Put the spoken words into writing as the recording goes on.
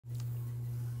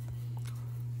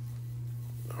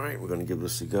All right, we're going to give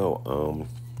this a go.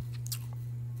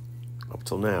 Up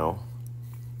till now,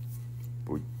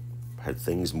 we had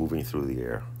things moving through the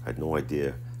air. I had no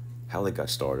idea how they got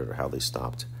started or how they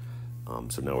stopped.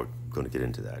 So now we're going to get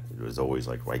into that. It was always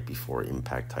like right before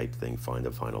impact type thing, find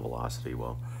the final velocity.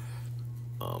 Well,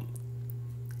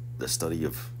 the study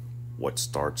of what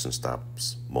starts and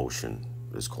stops motion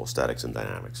is called statics and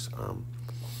dynamics.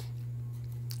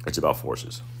 It's about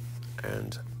forces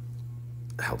and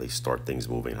how they start things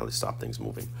moving, how they stop things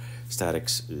moving.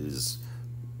 Statics is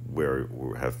where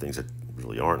we have things that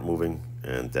really aren't moving,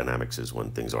 and dynamics is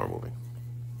when things are moving.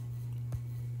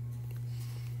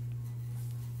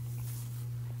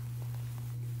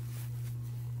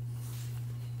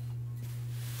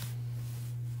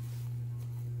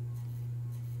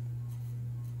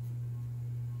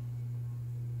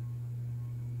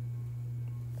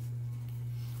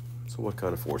 So what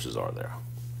kind of forces are there?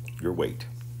 Your weight.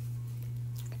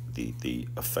 The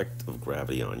effect of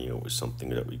gravity on you is something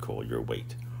that we call your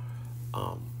weight.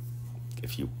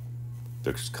 If you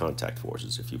There's contact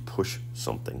forces. If you push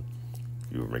something,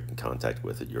 you're making contact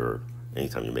with it.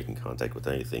 Anytime you're making contact with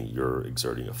anything, you're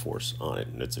exerting a force on it,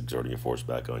 and it's exerting a force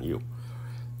back on you.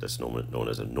 That's known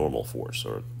as a normal force,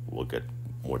 or we'll get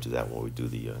more to that when we do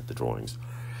the drawings.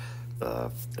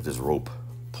 If there's a rope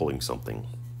pulling something,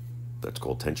 that's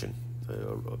called tension.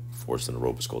 A force in a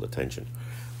rope is called a tension.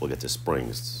 We'll get to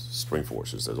spring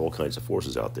forces. There's all kinds of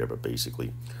forces out there, but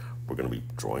basically we're going to be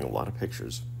drawing a lot of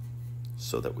pictures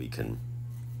so that we can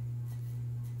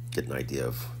get an idea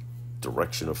of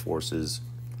direction of forces,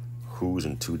 who's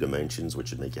in 2 dimensions,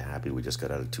 which would make you happy. We just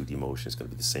got out of 2D motion. It's going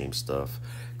to be the same stuff,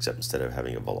 except instead of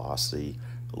having a velocity,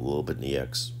 a little bit in the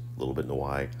x, a little bit in the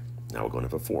y, now we're going to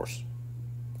have a force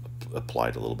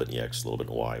applied a little bit in the x, a little bit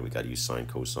in the y. We got to use sine,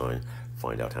 cosine,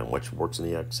 find out how much works in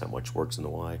the x, how much works in the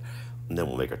y, and then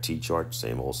we'll make our t-chart,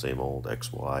 same old,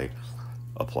 x, y,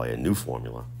 apply a new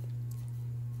formula,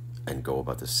 and go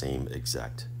about the same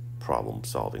exact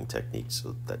problem-solving technique.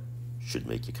 So that should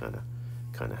make you kind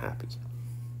of happy.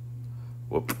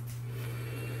 Whoop.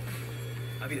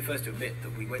 I'll be the first to admit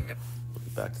that we went down. We'll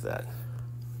get back to that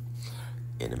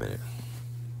in a minute.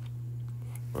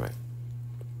 All right.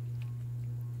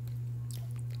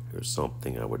 Here's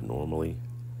something I would normally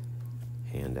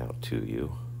hand out to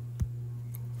you,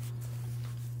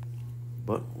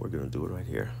 but we're going to do it right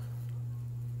here.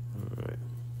 All right.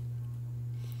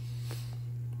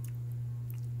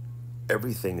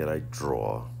 Everything that I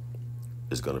draw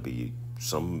is going to be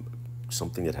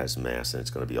something that has mass, and it's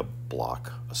going to be a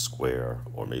block, a square,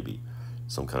 or maybe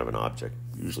some kind of an object,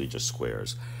 usually just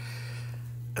squares.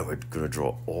 And we're going to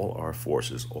draw all our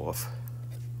forces off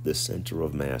the center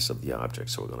of mass of the object.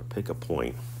 So we're going to pick a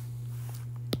point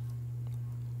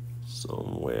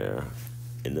somewhere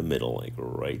in the middle, like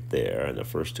right there, and the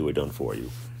first 2 are done for you.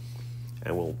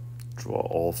 And we'll draw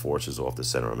all forces off the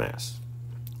center of mass.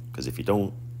 Because if you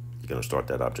don't, you're going to start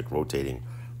that object rotating.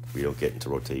 We don't get into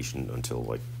rotation until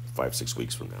like 5-6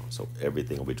 weeks from now. So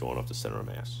everything will be drawn off the center of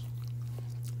mass.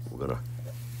 We're going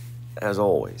to, as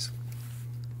always,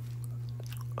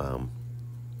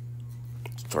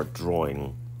 start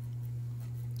drawing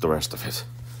the rest of it.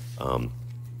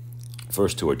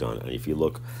 First 2 are done, and if you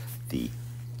look, the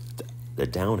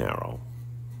down arrow,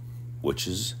 which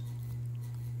is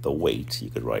the weight, you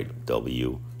could write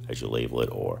W as you label it,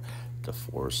 or the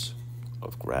force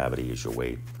of gravity as your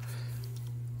weight,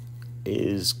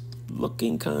 is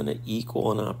looking kind of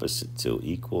equal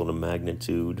in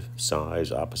magnitude,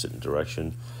 size, opposite in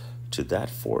direction to that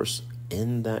force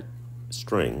in that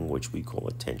string, which we call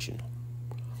a tension.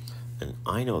 And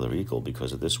I know they're equal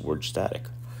because of this word static.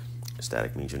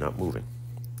 Static means you're not moving.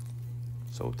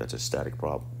 So that's a static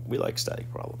problem. We like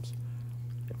static problems.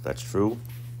 If that's true,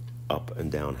 up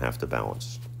and down have to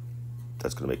balance.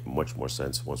 That's going to make much more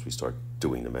sense once we start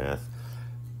doing the math.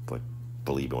 But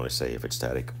believe me when I say, if it's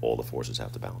static, all the forces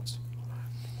have to balance.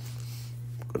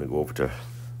 I'm going to go over to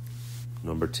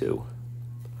number 2.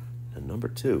 And number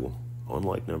 2,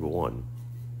 unlike number 1,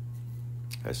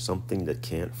 has something that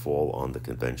can't fall on the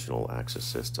conventional axis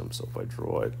system. So if I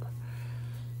draw it,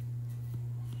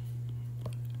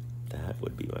 that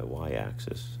would be my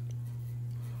y-axis.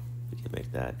 We can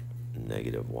make that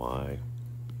negative y,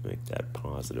 make that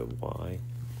positive y.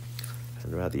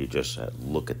 I'd rather you just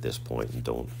look at this point and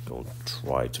don't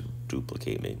try to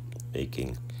duplicate me,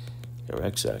 making your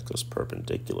x-axis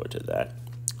perpendicular to that.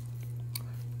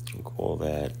 We'll call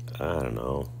that, I don't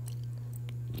know,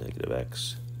 negative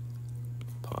x,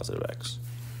 positive x.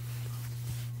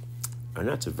 And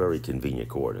that's a very convenient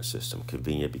coordinate system.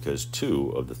 Convenient because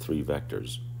 2 of the 3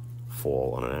 vectors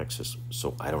fall on an axis,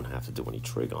 so I don't have to do any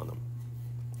trig on them.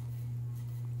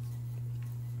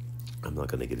 I'm not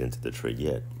going to get into the trig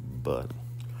yet, but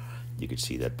you could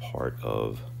see that part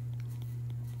of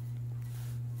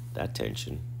that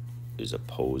tension is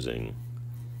opposing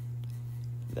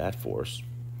that force.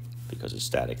 Because it's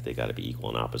static, they got to be equal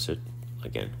and opposite.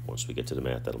 Again, once we get to the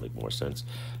math, that'll make more sense.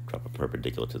 Drop a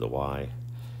perpendicular to the y.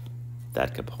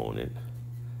 That component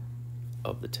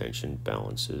of the tension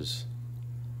balances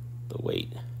the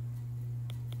weight.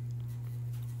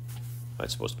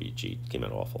 That's supposed to be G. It came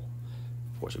out awful.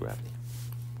 Force of gravity.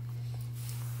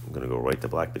 I'm going to go right to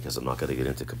black because I'm not going to get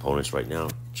into components right now.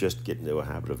 Just get into a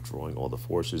habit of drawing all the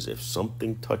forces. If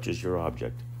something touches your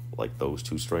object, like those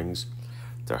two strings,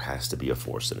 there has to be a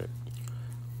force in it.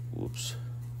 Whoops.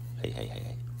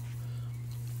 Hey.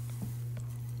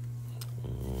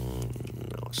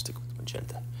 No, let's stick with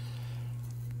magenta.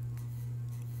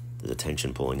 There's a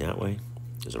tension pulling that way.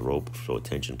 There's a rope, so a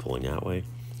tension pulling that way.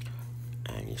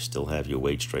 And you still have your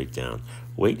weight straight down.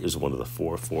 Weight is one of the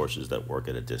 4 forces that work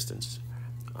at a distance.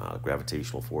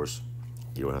 Gravitational force,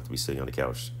 you don't have to be sitting on the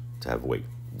couch to have weight.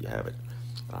 You have it.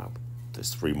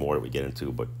 There's 3 more that we get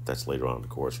into, but that's later on in the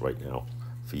course. Right now,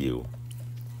 for you,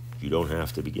 you don't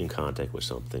have to be in contact with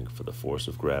something for the force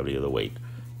of gravity or the weight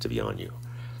to be on you.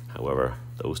 However,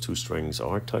 those 2 strings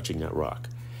are touching that rock.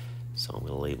 So I'm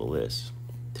going to label this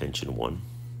tension 1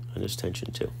 and this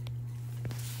tension 2.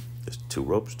 There's 2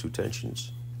 ropes, 2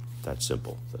 tensions. That's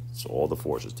simple. That's all the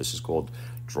forces. This is called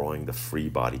drawing the free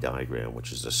body diagram,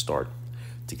 which is the start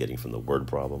to getting from the word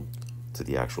problem to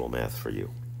the actual math for you.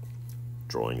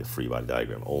 Drawing the free body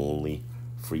diagram. Only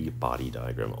free body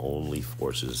diagram. Only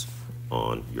forces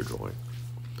on your drawing.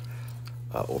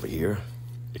 Over here,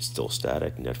 it's still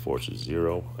static. Net force is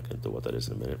 0. I can do what that is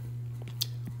in a minute.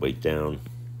 Weight down.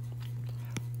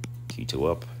 T2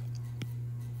 up.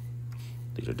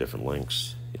 These are different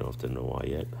lengths. You don't have to know why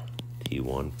yet.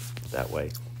 T1 that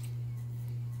way.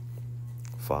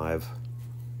 5.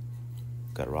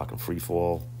 Got a rock in free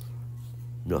fall.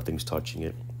 Nothing's touching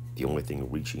it. The only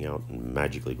thing reaching out and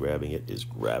magically grabbing it is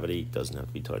gravity. Doesn't have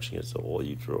to be touching it. So all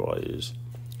you draw is,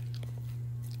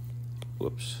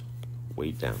 whoops,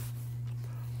 weight down.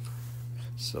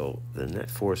 So the net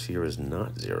force here is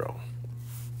not 0.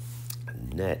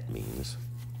 Net means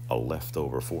a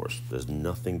leftover force. There's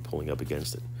nothing pulling up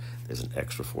against it. There's an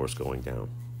extra force going down.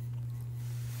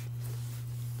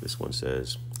 This one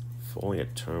says falling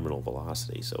at terminal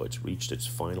velocity. So it's reached its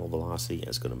final velocity and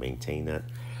it's going to maintain that.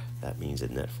 That means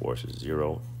that net force is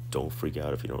 0. Don't freak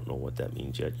out if you don't know what that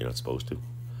means yet. You're not supposed to.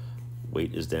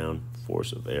 Weight is down.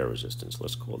 Force of air resistance.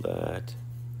 Let's call that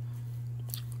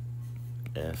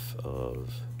F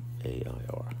of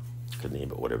AIR. You can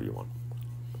name it whatever you want.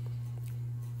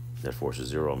 Net force is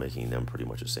 0, making them pretty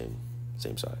much the same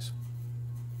size.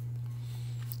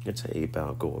 Let's say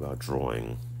go about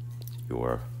drawing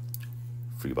your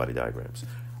free body diagrams.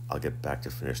 I'll get back to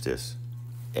finish this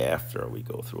after we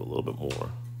go through a little bit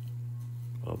more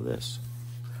of this.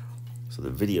 So the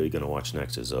video you're going to watch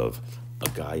next is of a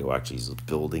guy who actually is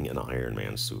building an Iron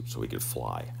Man suit so he could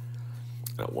fly.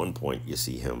 And at one point you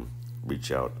see him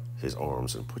reach out his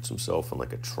arms and puts himself in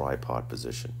like a tripod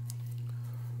position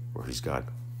where he's got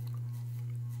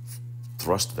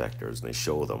thrust vectors, and they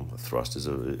show them. A thrust is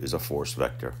a force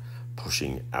vector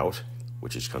pushing out,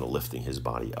 which is kind of lifting his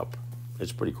body up.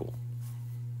 It's pretty cool.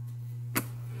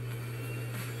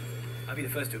 I'll be the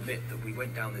first to admit that we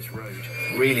went down this road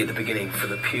really at the beginning for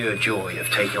the pure joy of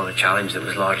taking on a challenge that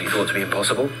was largely thought to be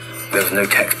impossible. There was no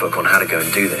textbook on how to go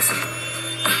and do this.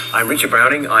 I'm Richard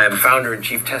Browning. I am founder and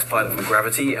chief test pilot for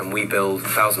Gravity, and we build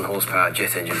 1,000 horsepower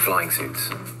jet engine flying suits.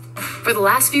 For the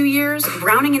last few years,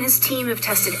 Browning and his team have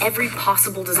tested every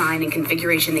possible design and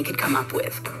configuration they could come up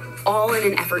with, all in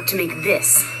an effort to make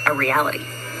this a reality.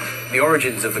 The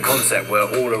origins of the concept were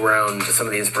all around some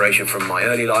of the inspiration from my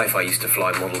early life. I used to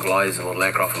fly model gliders and model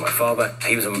aircraft with my father.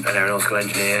 He was an aeronautical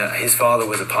engineer. His father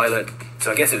was a pilot,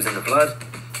 so I guess it was in the blood.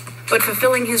 But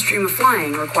fulfilling his dream of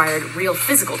flying required real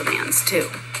physical demands, too.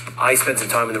 I spent some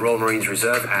time in the Royal Marines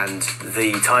Reserve, and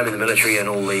the time in the military and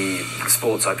all the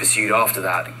sports I pursued after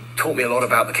that taught me a lot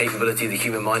about the capability of the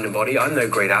human mind and body. I'm no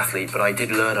great athlete, but I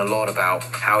did learn a lot about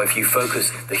how if you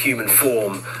focus the human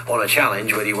form on a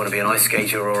challenge, whether you want to be an ice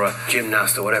skater or a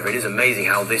gymnast or whatever, it is amazing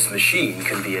how this machine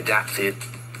can be adapted.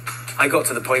 I got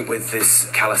to the point with this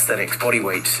calisthenics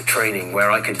bodyweight training where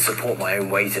I could support my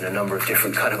own weight in a number of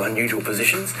different kind of unusual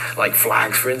positions, like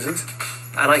flags, for instance.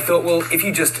 And I thought, well, if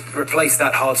you just replace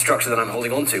that hard structure that I'm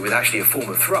holding onto with actually a form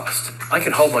of thrust, I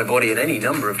can hold my body in any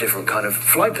number of different kind of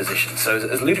flight positions. So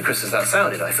as ludicrous as that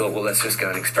sounded, I thought, well, let's just go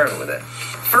and experiment with it.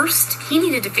 First, he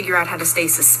needed to figure out how to stay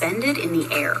suspended in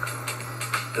the air.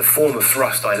 The form of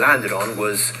thrust I landed on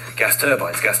was gas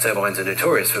turbines. Gas turbines are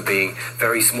notorious for being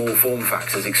very small form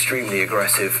factors, extremely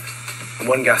aggressive.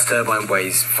 One gas turbine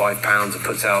weighs 5 pounds and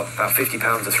puts out about 50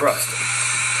 pounds of thrust.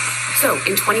 So,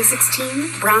 in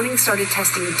 2016, Browning started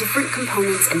testing different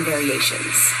components and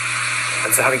variations.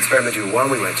 And so having experimented with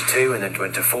 1, we went to 2 and then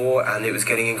went to 4, and it was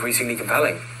getting increasingly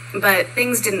compelling. But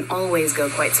things didn't always go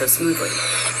quite so smoothly.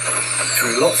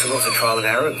 Through lots and lots of trial and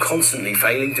error and constantly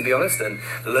failing, to be honest, and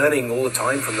learning all the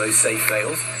time from those safe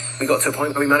fails, we got to a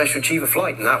point where we managed to achieve a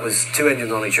flight, and that was 2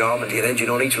 engines on each arm and an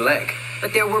engine on each leg.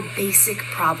 But there were basic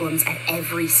problems at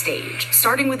every stage,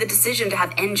 starting with the decision to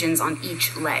have engines on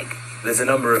each leg. There's a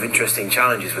number of interesting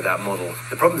challenges with that model.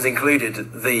 The problems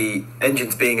included the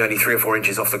engines being only 3 or 4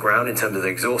 inches off the ground in terms of the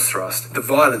exhaust thrust. The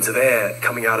violence of air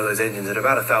coming out of those engines at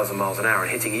about 1,000 miles an hour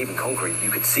and hitting even concrete. You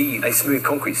could see a smooth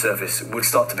concrete surface would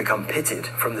start to become pitted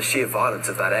from the sheer violence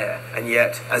of that air. And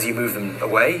yet, as you move them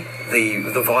away,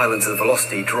 the violence of the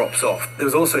velocity drops off. There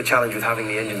was also a challenge with having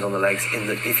the engines on the legs in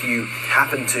that if you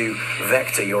happen to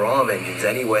vector your arm engines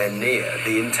anywhere near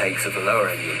the intakes of the lower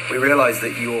engine, we realized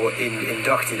that your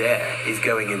inducted air is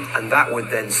going in, and that would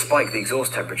then spike the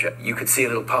exhaust temperature. You could see a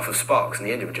little puff of sparks and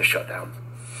the engine would just shut down.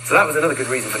 So that was another good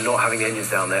reason for not having the engines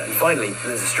down there. And finally,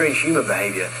 there's a strange human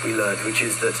behavior we learned, which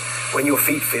is that when your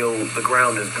feet feel the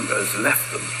ground has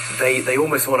left them, they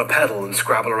almost want to pedal and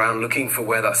scrabble around looking for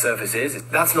where that surface is.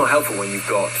 That's not helpful when you've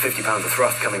got 50 pounds of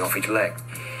thrust coming off each leg.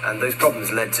 And those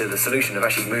problems led to the solution of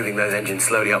actually moving those engines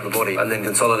slowly up the body and then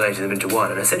consolidating them into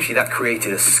one. And essentially that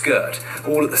created a skirt,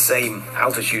 all at the same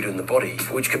altitude in the body,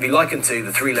 which can be likened to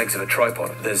the 3 legs of a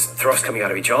tripod. There's thrust coming out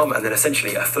of each arm and then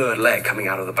essentially a third leg coming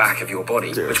out of the back of your body,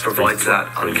 which provides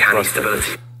that uncanny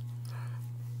stability.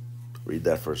 Read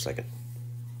that for a second.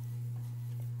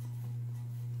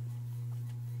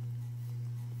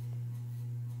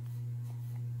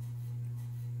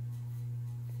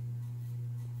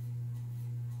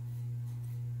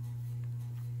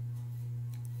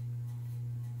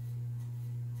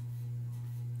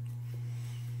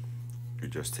 You're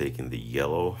just taking the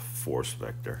yellow force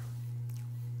vector.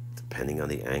 Depending on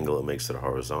the angle, it makes it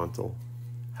horizontal.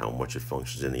 How much it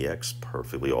functions in the X,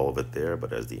 perfectly all of it there,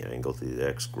 but as the angle to the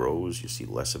X grows, you see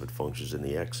less of it functions in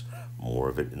the X, more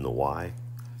of it in the Y.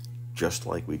 Just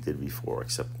like we did before,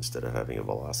 except instead of having a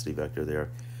velocity vector there,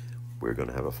 we're going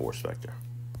to have a force vector.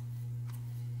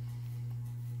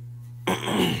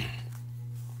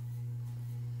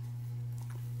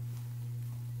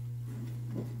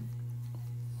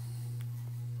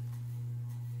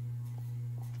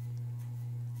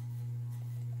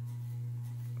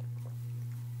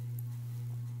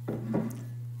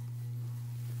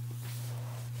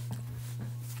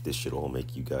 This should all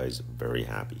make you guys very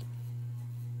happy.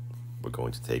 We're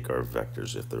going to take our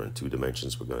vectors, if they're in 2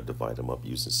 dimensions, we're going to divide them up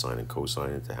using sine and cosine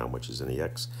into how much is in the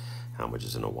X, how much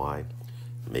is in the Y,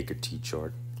 make a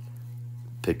t-chart,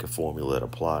 pick a formula that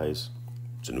applies.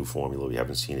 It's a new formula, we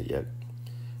haven't seen it yet.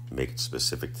 Make it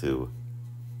specific to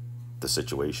the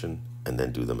situation, and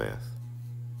then do the math.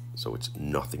 So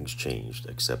nothing's changed,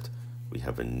 except we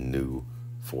have a new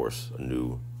force, a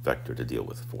new vector to deal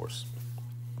with, force.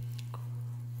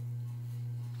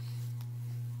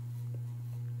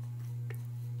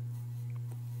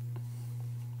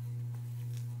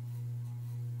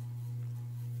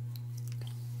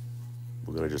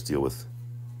 We're going to just deal with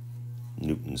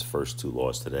Newton's first 2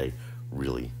 laws today,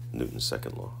 really Newton's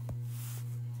second law.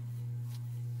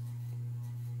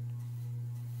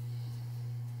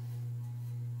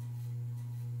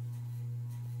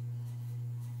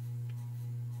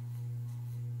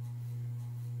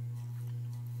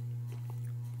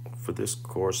 For this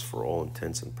course, for all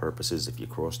intents and purposes, if you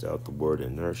crossed out the word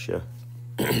inertia,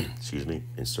 excuse me,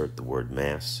 insert the word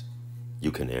mass,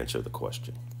 you can answer the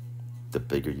question. The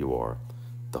bigger you are,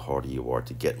 the harder you are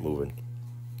to get moving,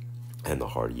 and the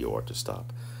harder you are to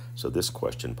stop. So this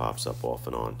question pops up off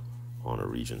and on our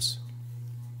Regents.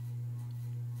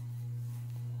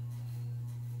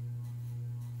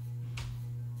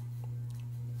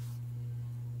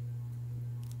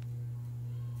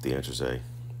 The answer is A.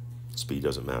 Speed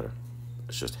doesn't matter.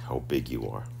 It's just how big you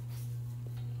are.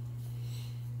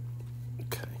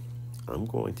 Okay, I'm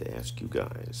going to ask you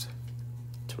guys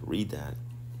to read that.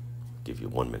 Give you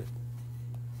 1 minute.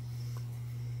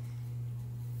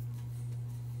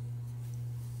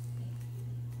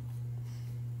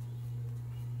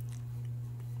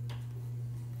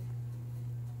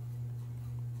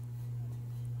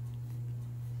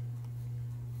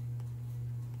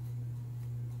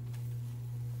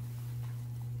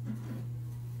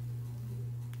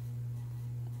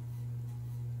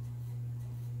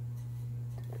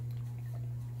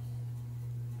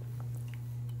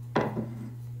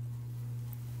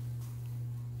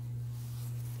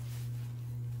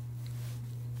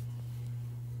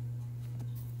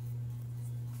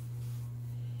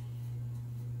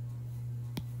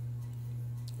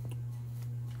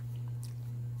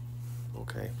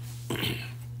 Okay,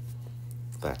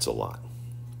 that's a lot.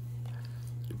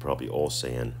 You're probably all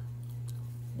saying,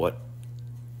 what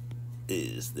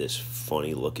is this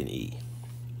funny looking E?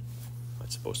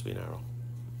 That's supposed to be an arrow.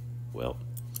 Well,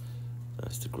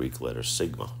 that's the Greek letter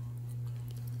sigma.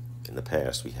 In the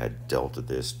past, we had delta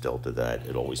this, delta that.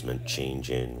 It always meant change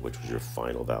in, which was your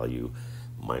final value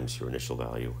minus your initial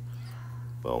value.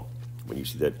 Well, when you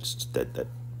see that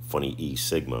funny E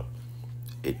sigma,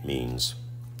 it means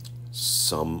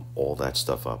sum all that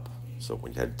stuff up. So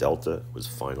when you had delta, it was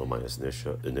final minus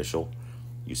initial.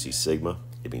 You see sigma,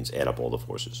 it means add up all the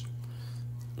forces.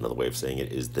 Another way of saying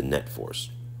it is the net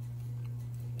force.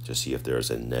 Just see if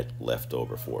there's a net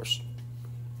leftover force.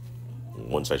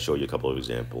 Once I show you a couple of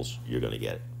examples, you're going to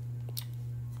get it.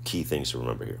 Key things to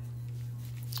remember here.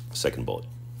 Second bullet.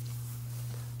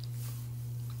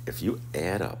 If you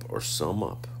add up or sum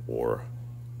up or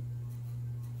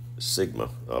sigma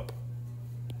up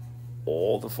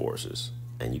all the forces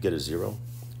and you get a 0,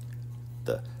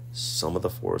 the sum of the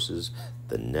forces,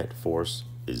 the net force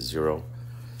is 0.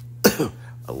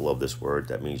 I love this word.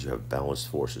 That means you have balanced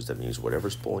forces. That means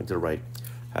whatever's pulling to the right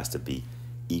has to be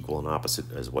equal and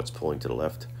opposite as what's pulling to the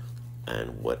left,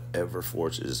 and whatever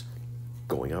force is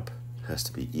going up has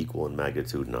to be equal in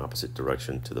magnitude and opposite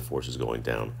direction to the forces going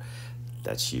down.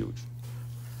 That's huge.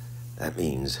 That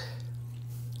means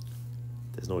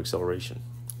there's no acceleration.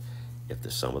 If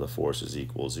the sum of the forces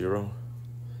equals 0,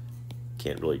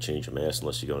 can't really change your mass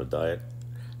unless you go on a diet,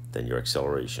 then your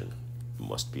acceleration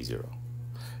must be 0.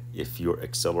 If your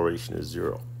acceleration is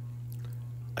 0,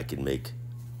 I can make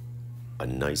a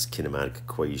nice kinematic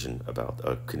equation about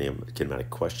a kinematic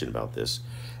question about this,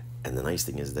 and the nice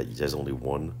thing is that there's only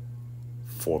one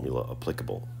formula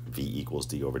applicable: V equals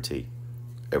D over T.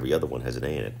 Every other one has an A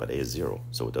in it, but A is 0,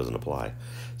 so it doesn't apply.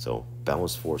 So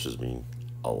balanced forces mean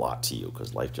a lot to you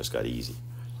because life just got easy.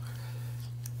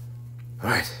 All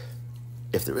right,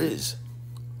 if there is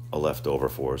a leftover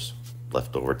force,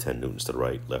 leftover 10 newtons to the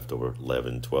right, leftover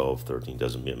 11, 12, 13,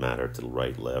 doesn't matter, to the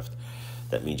right, left,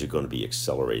 that means you're going to be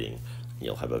accelerating.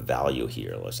 You'll have a value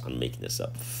here. I'm making this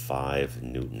up. 5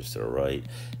 newtons to the right.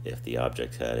 If the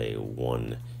object had a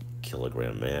 1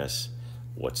 kilogram mass,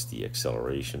 what's the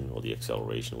acceleration? Well, the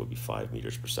acceleration would be 5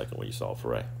 meters per second when you solve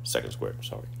for A. Second squared,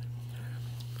 sorry.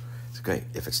 Okay,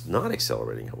 if it's not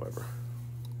accelerating, however,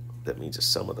 that means the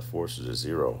sum of the forces is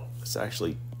 0. It's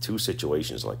actually two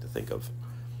situations I like to think of.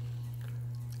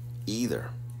 Either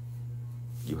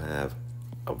you have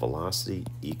a velocity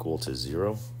equal to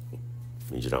 0,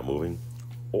 means you're not moving,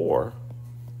 or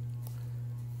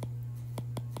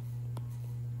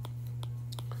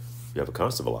you have a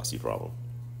constant velocity problem.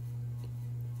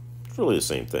 It's really the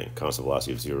same thing. Constant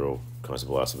velocity of 0, constant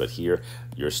velocity, but here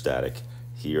you're static,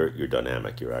 here you're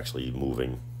dynamic. You're actually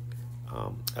moving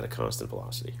at a constant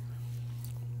velocity.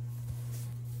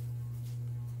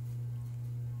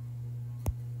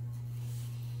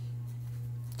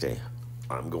 Okay,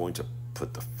 I'm going to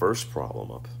put the first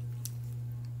problem up.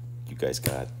 You guys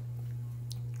got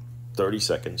 30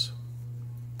 seconds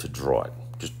to draw it.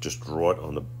 Just draw it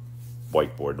on the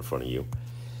whiteboard in front of you.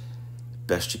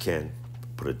 Best you can.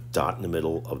 Put a dot in the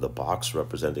middle of the box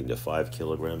representing the 5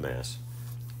 kilogram mass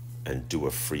and do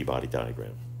a free body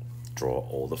diagram. Draw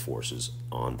all the forces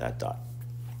on that dot.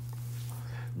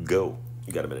 Go.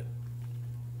 You got a minute.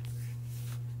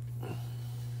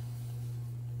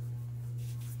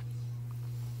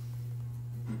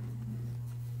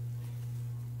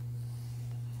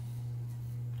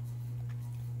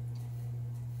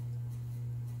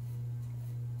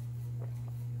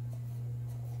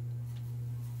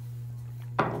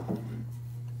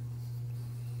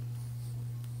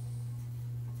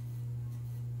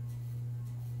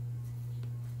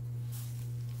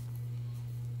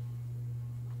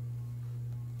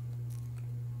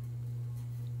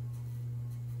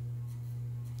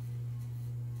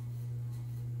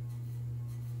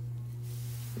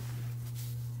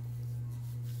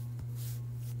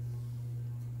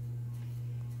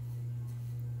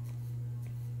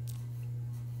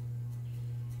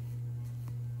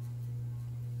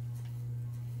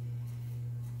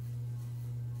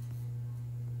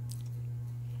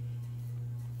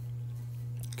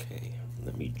 Okay,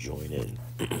 let me join in.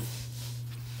 There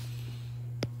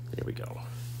we go.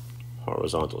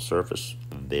 Horizontal surface,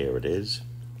 there it is.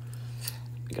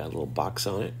 I got a little box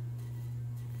on it.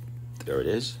 There it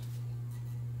is.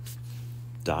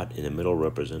 Dot in the middle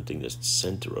representing the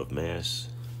center of mass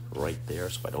right there,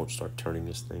 so I don't start turning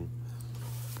this thing.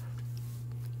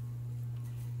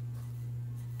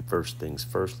 First things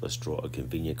first, let's draw a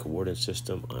convenient coordinate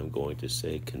system. I'm going to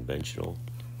say conventional,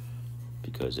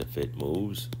 because if it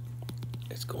moves,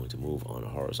 it's it's going to move on a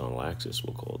horizontal axis.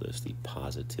 We'll call this the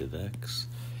positive x,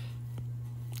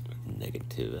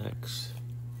 negative x,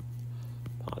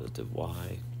 positive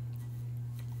y,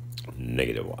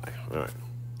 negative y. All right.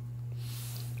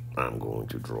 I'm going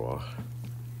to draw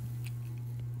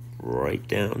right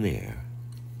down there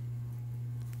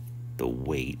the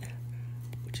weight,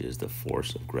 which is the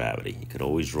force of gravity. You can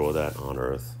always draw that on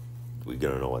Earth. We're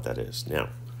going to know what that is. Now,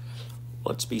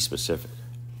 let's be specific.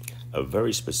 A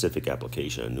very specific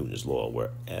application of Newton's law where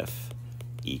F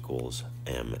equals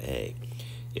ma.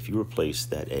 If you replace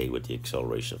that a with the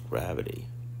acceleration of gravity,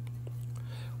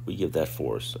 we give that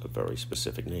force a very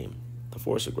specific name, the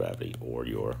force of gravity, or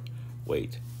your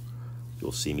weight.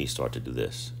 You'll see me start to do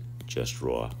this. Just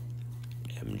draw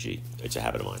mg. It's a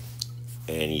habit of mine.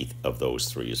 Any of those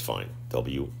three is fine.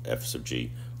 W, F sub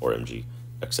g, or mg,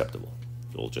 acceptable.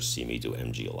 You'll just see me do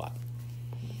mg a lot.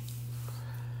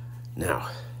 Now,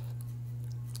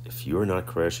 if you're not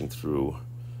crashing through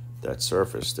that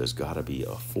surface, there's got to be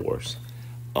a force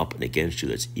up and against you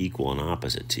that's equal and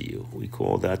opposite to you. We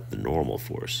call that the normal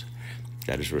force.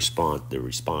 That is the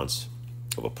response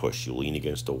of a push. You lean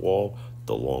against the wall,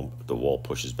 the wall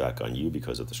pushes back on you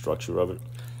because of the structure of it.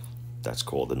 That's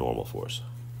called the normal force.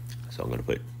 So I'm going to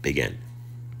put big N.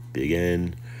 Big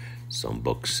N. Some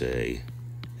books say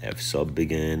F sub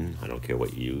big N. I don't care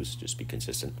what you use. Just be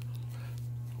consistent.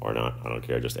 Or not. I don't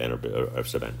care. Just N or F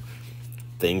sub N.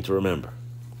 Thing to remember,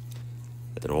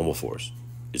 that the normal force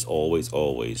is always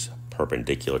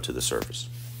perpendicular to the surface.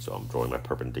 So I'm drawing my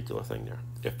perpendicular thing there.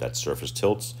 If that surface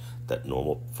tilts, that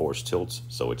normal force tilts,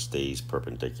 so it stays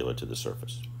perpendicular to the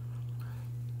surface.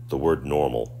 The word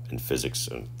normal in physics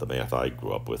and the math I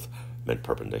grew up with meant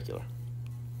perpendicular.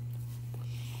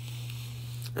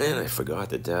 And I forgot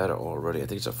the data already. I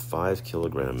think it's a 5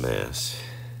 kilogram mass.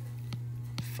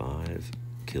 5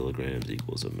 kilograms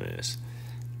equals a mass.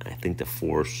 I think the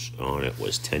force on it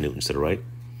was 10 newtons to the right.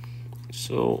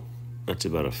 So that's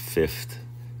about a fifth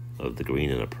of the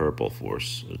green and the purple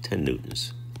force, so 10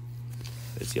 newtons.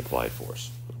 It's the applied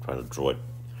force. I'm trying to draw it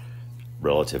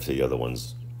relative to the other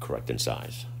ones correct in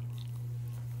size.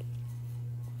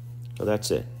 So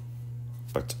that's it.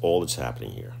 That's all that's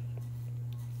happening here.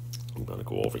 I'm going to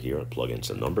go over here and plug in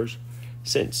some numbers.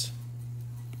 Since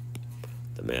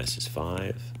the mass is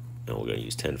 5, and we're going to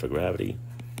use 10 for gravity,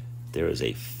 there is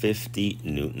a 50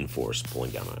 Newton force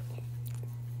pulling down on it.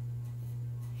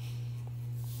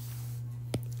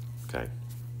 Okay,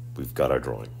 we've got our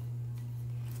drawing.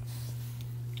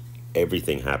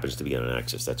 Everything happens to be on an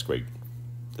axis. That's great.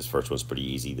 This first one's pretty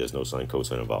easy. There's no sine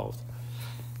cosine involved.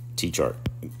 T-chart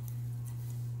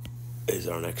is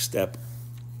our next step.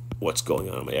 What's going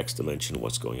on in my x dimension?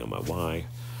 What's going on in my y?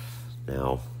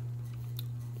 Now,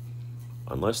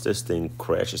 unless this thing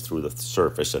crashes through the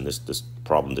surface, and this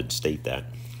problem didn't state that,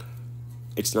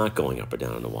 it's not going up or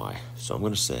down in the y. So I'm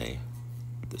going to say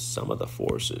the sum of the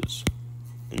forces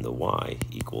in the y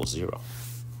equals 0.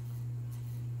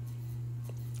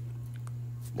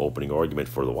 Opening argument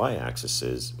for the y-axis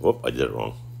is, whoop, I did it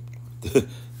wrong.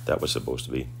 That was supposed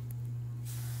to be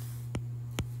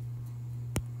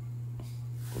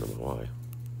y.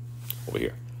 Over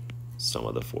here, sum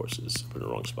of the forces, put in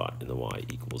the wrong spot, in the y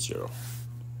equals 0.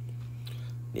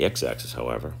 The x-axis,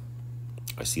 however,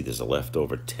 I see there's a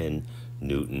leftover 10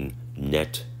 Newton,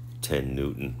 net 10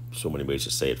 Newton, so many ways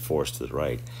to say it, force to the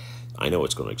right. I know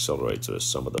it's going to accelerate, so the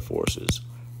sum of the forces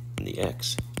in the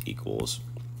x equals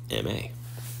ma.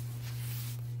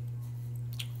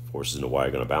 Forces in the y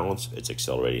are going to balance. It's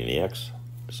accelerating in the x,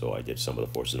 so I did sum of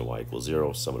the forces in the y equals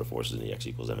 0, sum of the forces in the x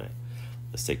equals ma.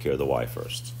 Let's take care of the y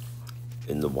first.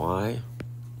 In the y,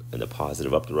 in the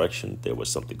positive up direction, there was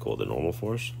something called the normal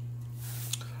force.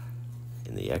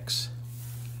 In the x,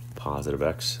 positive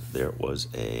x, there was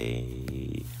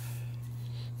a...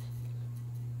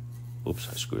 Oops,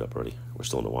 I screwed up already. We're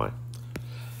still in the y.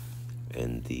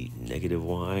 And the negative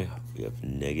y, we have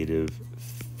negative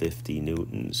 50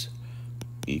 newtons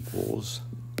equals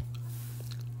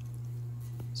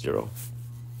 0.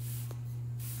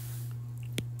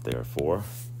 Therefore,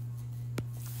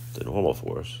 the normal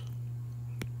force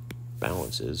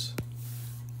balances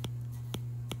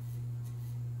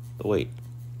the weight.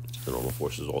 The normal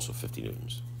force is also 50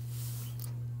 newtons.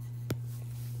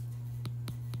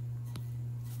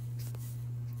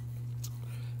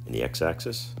 In the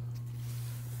x-axis,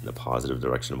 in the positive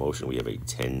direction of motion, we have a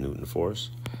 10 Newton force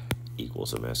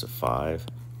equals a mass of 5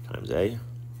 times a.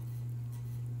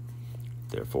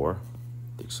 Therefore,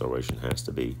 the acceleration has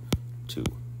to be 2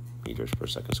 meters per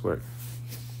second squared.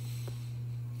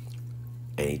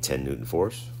 Any 10 Newton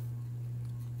force,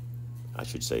 I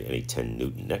should say any 10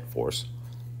 Newton net force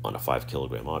on a 5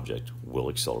 kilogram object will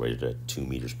accelerate it at 2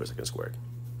 meters per second squared.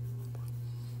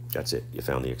 That's it. You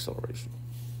found the acceleration.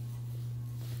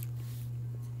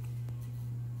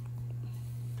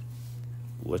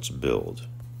 Let's build.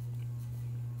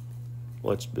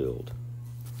 Let's build.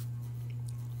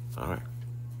 All right.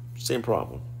 Same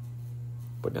problem.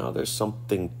 But now there's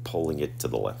something pulling it to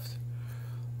the left.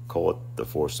 Call it the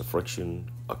force of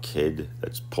friction, a kid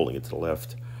that's pulling it to the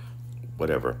left,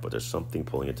 whatever, but there's something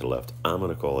pulling it to the left. I'm going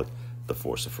to call it the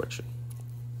force of friction.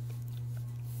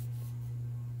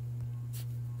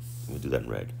 I'm going to do that in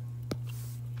red.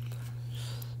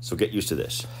 So get used to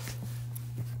this.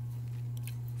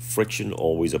 Friction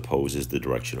always opposes the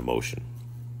direction of motion.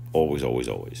 Always, always,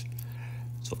 always.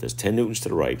 So if there's 10 newtons to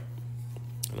the right,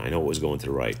 and I know it was going to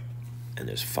the right, and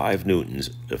there's 5 newtons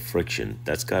of friction,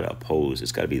 that's got to oppose.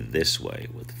 It's got to be this way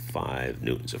with 5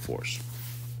 newtons of force.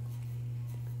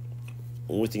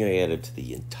 Only thing I added to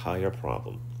the entire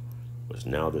problem was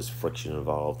now there's friction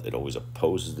involved. It always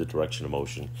opposes the direction of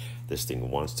motion. This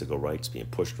thing wants to go right. It's being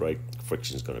pushed right.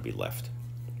 Friction is going to be left.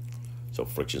 So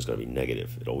friction is going to be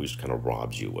negative. It always kind of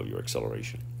robs you of your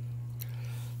acceleration.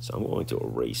 So I'm going to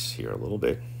erase here a little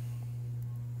bit.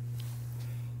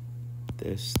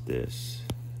 This,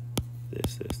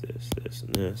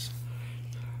 and this.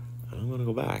 And I'm going to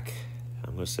go back.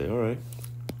 I'm going to say, all right,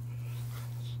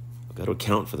 I've got to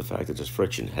account for the fact that this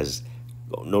friction has,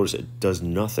 notice it does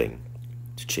nothing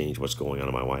to change what's going on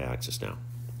in my y-axis now.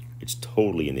 It's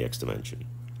totally in the x dimension.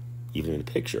 Even in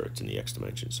the picture, it's in the x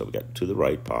dimension. So we got to the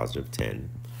right, positive 10.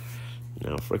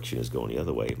 Now friction is going the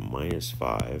other way, minus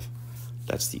 5.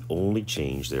 That's the only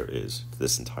change there is to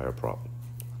this entire problem.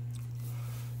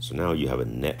 So now you have a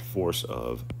net force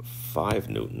of 5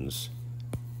 newtons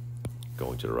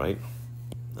going to the right.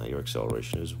 Now your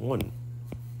acceleration is 1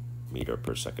 meter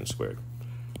per second squared.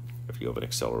 If you have an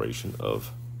acceleration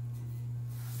of,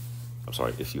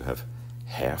 if you have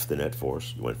half the net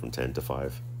force, you went from 10 to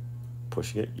 5,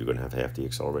 pushing it, you're going to have half the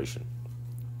acceleration.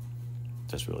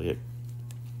 That's really it.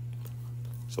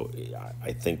 So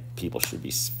I think people should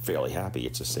be fairly happy.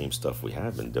 It's the same stuff we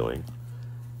have been doing.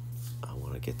 I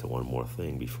want to get to one more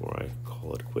thing before I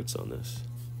call it quits on this.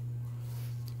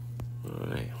 All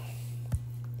right.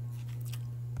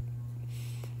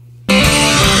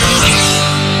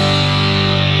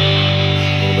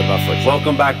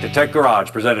 Welcome back to Tech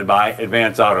Garage, presented by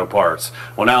Advanced Auto Parts.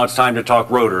 Well, now it's time to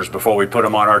talk rotors before we put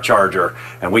them on our Charger,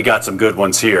 and we got some good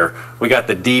ones here. We got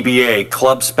the DBA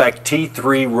Club Spec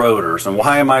T3 rotors, and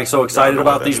why am I so excited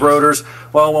about these rotors?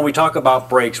 Well, when we talk about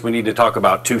brakes, we need to talk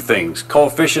about 2 things: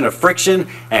 coefficient of friction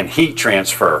and heat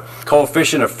transfer.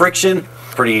 Coefficient of friction,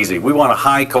 pretty easy. We want a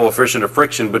high coefficient of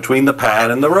friction between the pad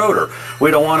and the rotor.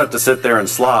 We don't want it to sit there and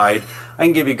slide. I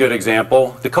can give you a good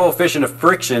example. The coefficient of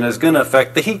friction is going to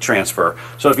affect the heat transfer.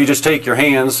 So if you just take your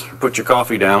hands, put your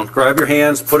coffee down, grab your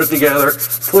hands, put it together,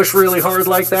 push really hard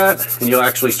like that, and you'll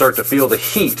actually start to feel the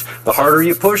heat. The harder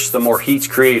you push, the more heat's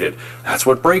created. That's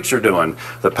what brakes are doing.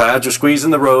 The pads are squeezing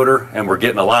the rotor, and we're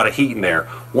getting a lot of heat in there.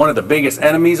 One of the biggest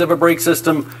enemies of a brake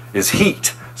system is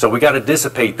heat. So we got to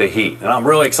dissipate the heat. And I'm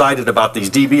really excited about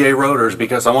these DBA rotors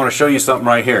because I want to show you something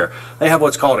right here. They have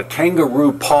what's called a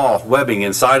kangaroo paw webbing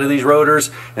inside of these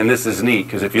rotors, and this is neat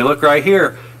because if you look right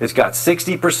here, it's got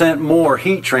 60% more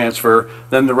heat transfer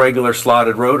than the regular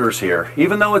slotted rotors here.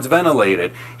 Even though it's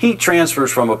ventilated, heat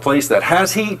transfers from a place that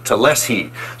has heat to less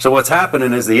heat. So what's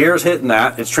happening is the air's hitting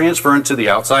that, it's transferring to the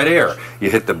outside air.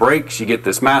 You hit the brakes, you get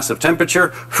this massive temperature,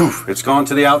 whew, it's gone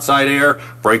to the outside air.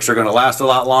 Brakes are going to last a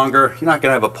lot longer. You're not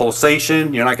going to have a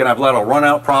pulsation. You're not going to have lateral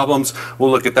run-out problems. We'll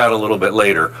look at that a little bit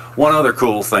later. One other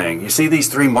cool thing. You see these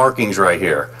 3 markings right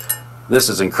here? This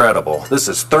is incredible. This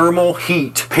is thermal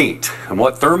heat paint. And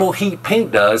what thermal heat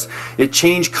paint does, it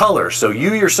changes colors. So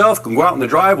you yourself can go out in the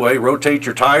driveway, rotate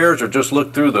your tires, or just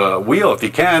look through the wheel if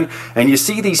you can, and you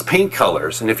see these paint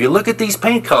colors. And if you look at these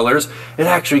paint colors, it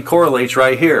actually correlates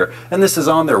right here. And this is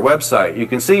on their website. You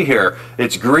can see here,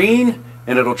 it's green,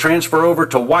 and it'll transfer over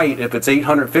to white if it's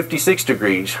 856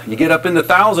 degrees. You get up in the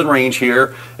 1,000 range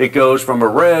here, it goes from a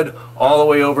red all the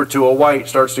way over to a white,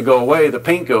 starts to go away, the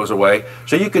paint goes away.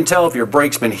 So you can tell if your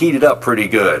brake's been heated up pretty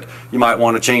good. You might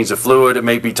want to change the fluid, it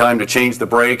may be time to change the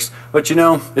brakes, but you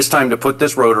know, it's time to put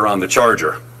this rotor on the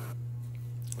Charger.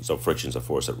 So friction's a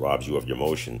force that robs you of your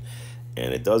motion,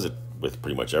 and it does it with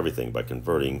pretty much everything by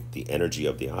converting the energy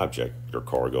of the object, your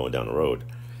car going down the road,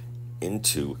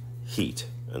 into heat.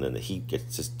 And then the heat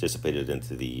gets dissipated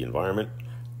into the environment,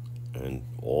 and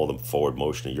all the forward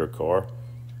motion of your car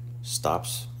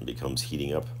stops and becomes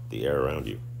heating up the air around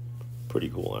you. Pretty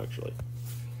cool, actually.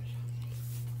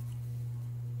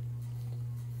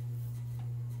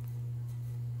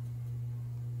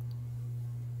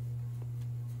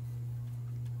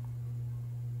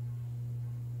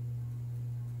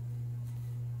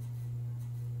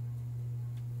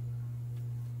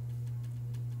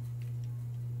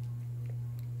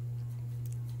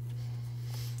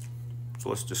 So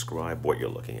let's describe what you're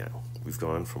looking at. We've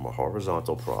gone from a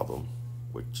horizontal problem,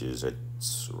 which is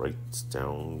it's right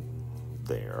down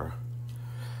there,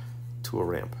 to a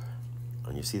ramp.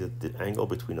 And you see that the angle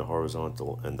between the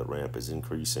horizontal and the ramp is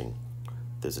increasing.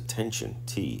 There's a tension,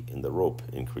 T, in the rope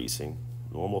increasing.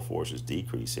 Normal force is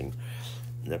decreasing.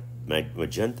 And that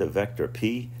magenta vector,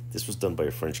 P, this was done by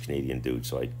a French-Canadian dude,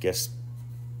 so I guess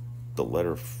the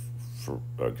letter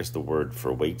the word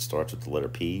for weight starts with the letter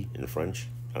P in French.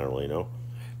 I don't really know,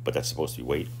 but that's supposed to be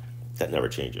weight. That never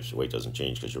changes. Your weight doesn't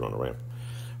change because you're on a ramp.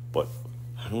 But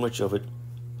how much of it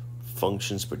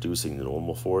functions producing the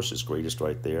normal force is greatest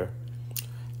right there.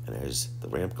 And as the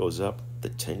ramp goes up, the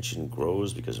tension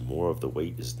grows because more of the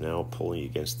weight is now pulling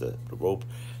against the rope,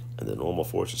 and the normal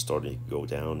force is starting to go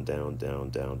down, down,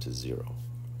 down, down to zero.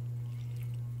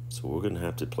 So we're going to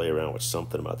have to play around with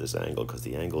something about this angle, because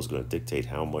the angle is going to dictate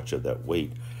how much of that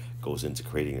weight goes into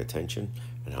creating the tension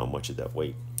and how much of that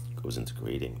weight goes into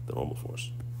creating the normal force.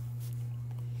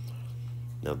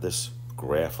 Now this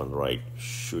graph on the right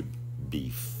should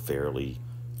be fairly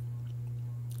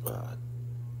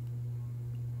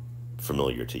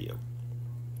familiar to you.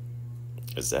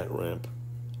 As that ramp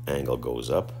angle goes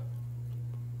up,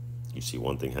 you see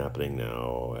one thing happening.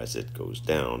 Now as it goes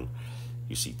down,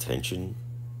 you see tension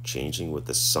changing with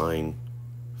the sine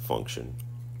function,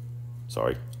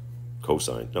 sine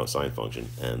function,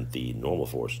 and the normal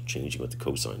force changing with the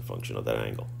cosine function of that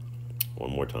angle. One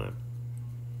more time.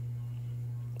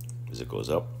 As it goes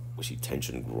up, we see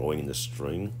tension growing in the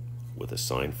string with the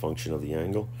sine function of the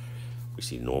angle. We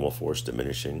see normal force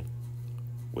diminishing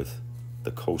with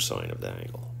the cosine of the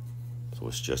angle. So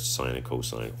it's just sine and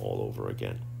cosine all over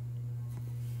again.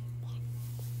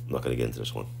 I'm not going to get into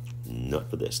this one. Not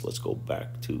for this. Let's go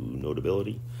back to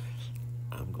Notability.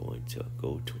 I'm going to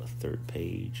go to a third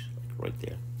page, like right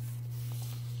there.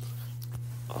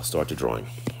 I'll start the drawing.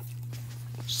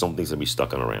 Something's going to be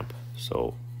stuck on a ramp.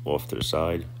 So off to the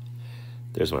side,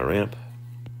 there's my ramp.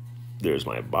 There's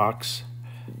my box.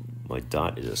 My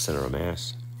dot is the center of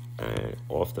mass. And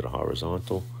off to the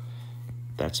horizontal,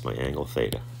 that's my angle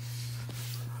theta.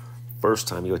 First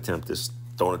time you attempt this,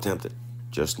 don't attempt it.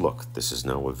 Just look. This is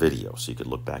now a video, so you could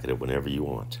look back at it whenever you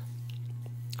want.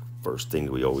 First thing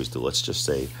we always do, let's just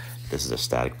say this is a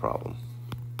static problem.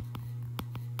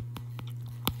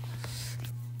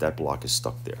 That block is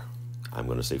stuck there. I'm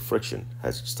going to say friction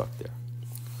has it stuck there.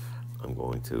 I'm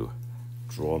going to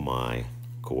draw my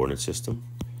coordinate system.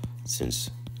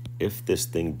 Since if this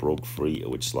thing broke free, it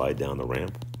would slide down the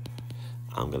ramp,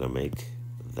 I'm going to make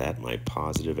that my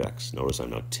positive x. Notice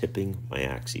I'm now tipping my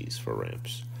axes for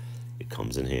ramps. It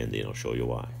comes in handy, and I'll show you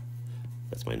why.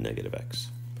 That's my negative x.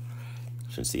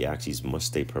 Since the axes must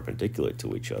stay perpendicular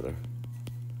to each other,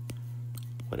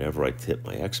 whenever I tip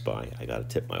my x by, I got to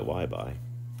tip my y by.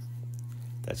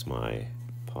 That's my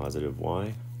positive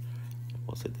y.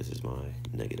 We'll say this is my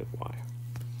negative y.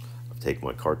 I've taken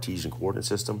my Cartesian coordinate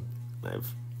system, and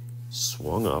I've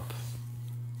swung up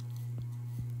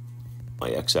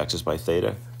my x-axis by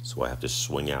theta, so I have to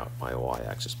swing out my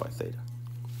y-axis by theta.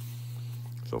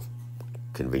 So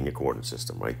convenient coordinate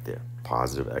system right there.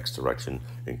 Positive x direction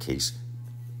in case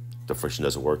the friction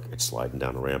doesn't work, it's sliding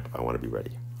down the ramp. I want to be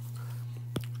ready.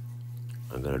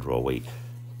 I'm going to draw weight.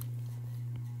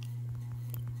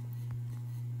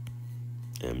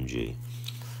 mg.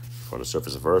 On the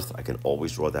surface of Earth, I can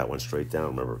always draw that one straight down.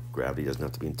 Remember, gravity doesn't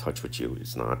have to be in touch with you.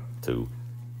 It's not to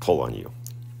pull on you.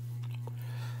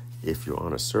 If you're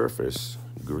on a surface,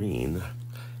 green,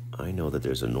 I know that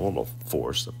there's a normal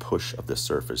force, a push of the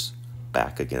surface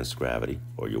back against gravity,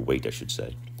 or your weight, I should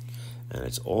say. And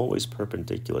it's always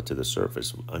perpendicular to the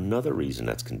surface. Another reason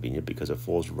that's convenient, because it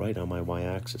falls right on my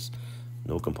y-axis.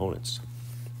 No components.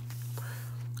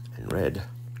 In red,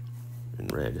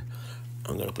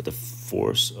 I'm going to put the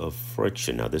force of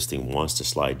friction. Now this thing wants to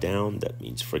slide down. That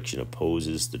means friction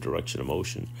opposes the direction of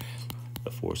motion.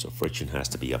 The force of friction has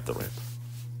to be up the ramp.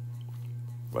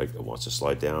 Right? It wants to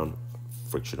slide down.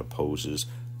 Friction opposes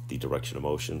the direction of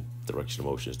motion. Direction of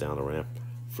motion is down the ramp.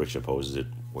 Friction opposes it.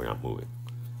 We're not moving.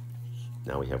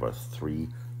 Now we have our three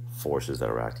forces that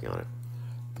are acting on it.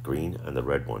 The green and the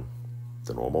red one.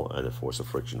 The normal and the force of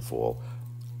friction fall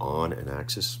on an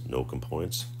axis, no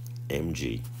components.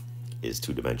 mg is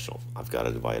two-dimensional. I've got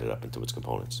to divide it up into its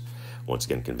components. Once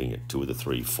again, convenient. Two of the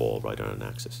three fall right on an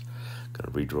axis.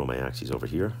 Going to redraw my axes over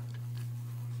here.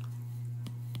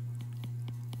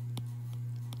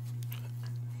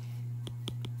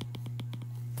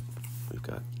 We've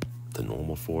got the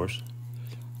normal force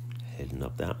heading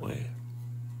up that way.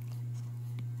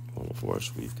 Normal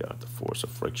force, we've got the force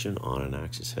of friction on an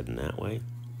axis heading that way.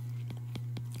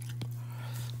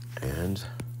 And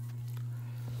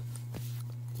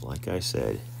like I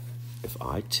said, if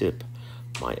I tip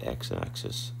my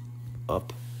x-axis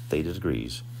up theta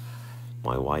degrees,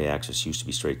 my y-axis used to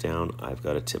be straight down, I've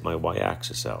got to tip my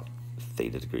y-axis out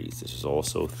theta degrees. This is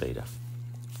also theta.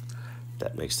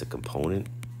 That makes the component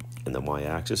and the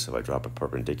y-axis, if I drop it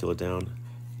perpendicular down,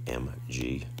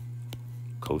 mg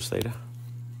cos theta.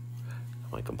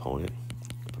 My component,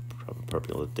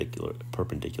 perpendicular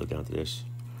down to this,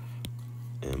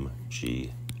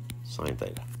 mg sine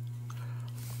theta.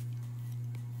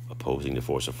 Opposing the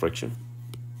force of friction,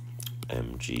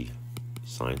 mg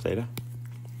sine theta.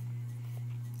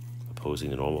 Opposing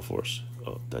the normal force.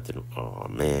 Oh, that didn't, oh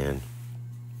man.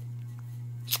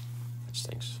 That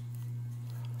stinks.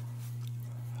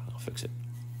 I'll fix it.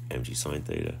 Mg sine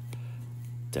theta,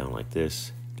 down like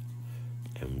this.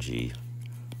 Mg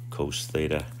cos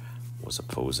theta was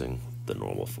opposing the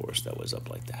normal force that was up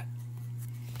like that.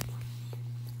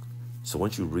 So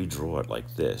once you redraw it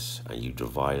like this and you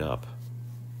divide up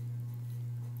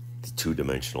the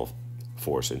two-dimensional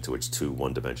force into its two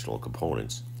one-dimensional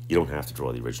components, you don't have to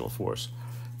draw the original force.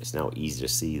 It's now easy to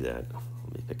see that,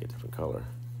 let me pick a different color,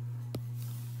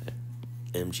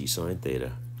 mg sine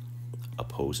theta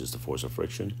opposes the force of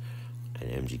friction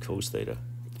and mg cos theta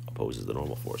opposes the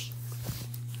normal force.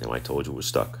 Now I told you it was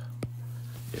stuck.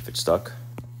 If it's stuck,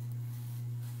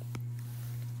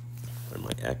 in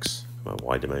my x, my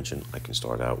y dimension, I can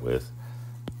start out with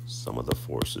sum of the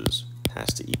forces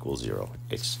has to equal 0.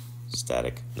 It's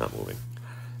static, not moving.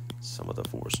 Sum of the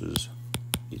forces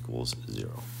equals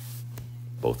 0.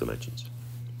 Both dimensions.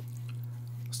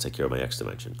 Let's take care of my x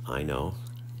dimension. I know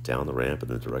down the ramp in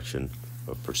the direction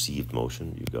of perceived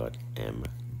motion, you've got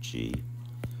mg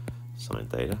sine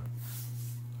theta.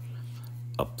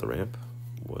 Up the ramp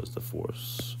was the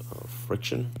force of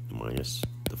friction minus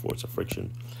the force of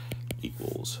friction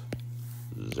equals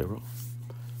 0.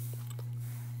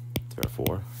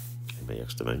 Therefore, in my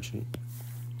x dimension,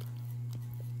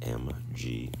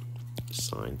 mg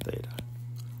sine theta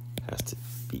has to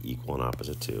be equal and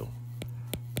opposite to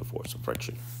the force of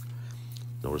friction.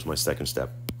 Notice my second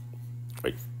step.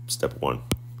 Right, step 1.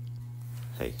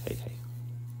 Hey,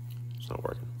 it's not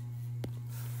working.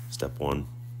 Step 1,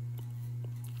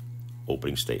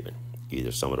 opening statement.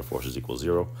 Either sum of the forces equals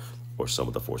 0 or sum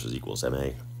of the forces equals ma.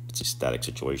 It's a static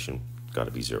situation, got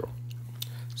to be 0.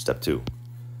 Step 2,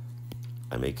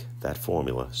 I make that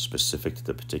formula specific to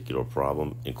the particular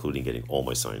problem, including getting all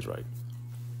my signs right.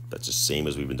 That's the same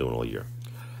as we've been doing all year.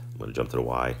 I'm going to jump to the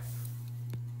y,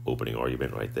 opening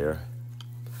argument right there.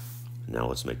 Now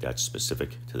let's make that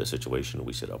specific to the situation.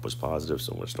 We said up was positive,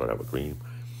 so I'm going to start out with green.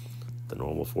 The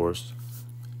normal force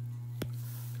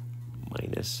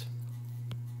minus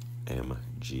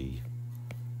mg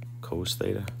cos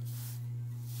theta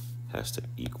has to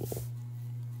equal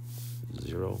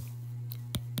 0.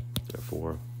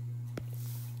 Therefore,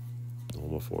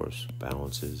 normal force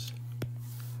balances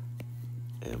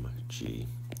mg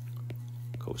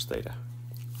cos theta.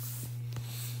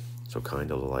 So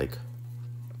kind of like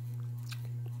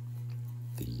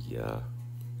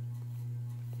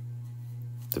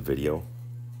the video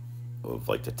of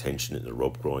like the tension in the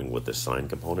rope growing with the sine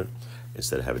component.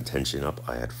 Instead of having tension up,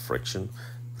 I had friction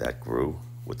that grew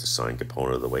with the sine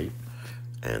component of the weight,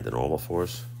 and the normal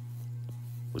force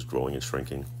was growing and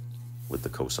shrinking with the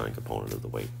cosine component of the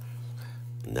weight.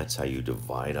 And that's how you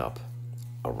divide up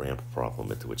a ramp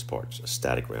problem into its parts, a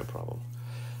static ramp problem.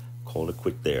 Call it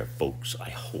quit there, folks. I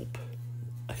hope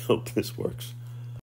this works.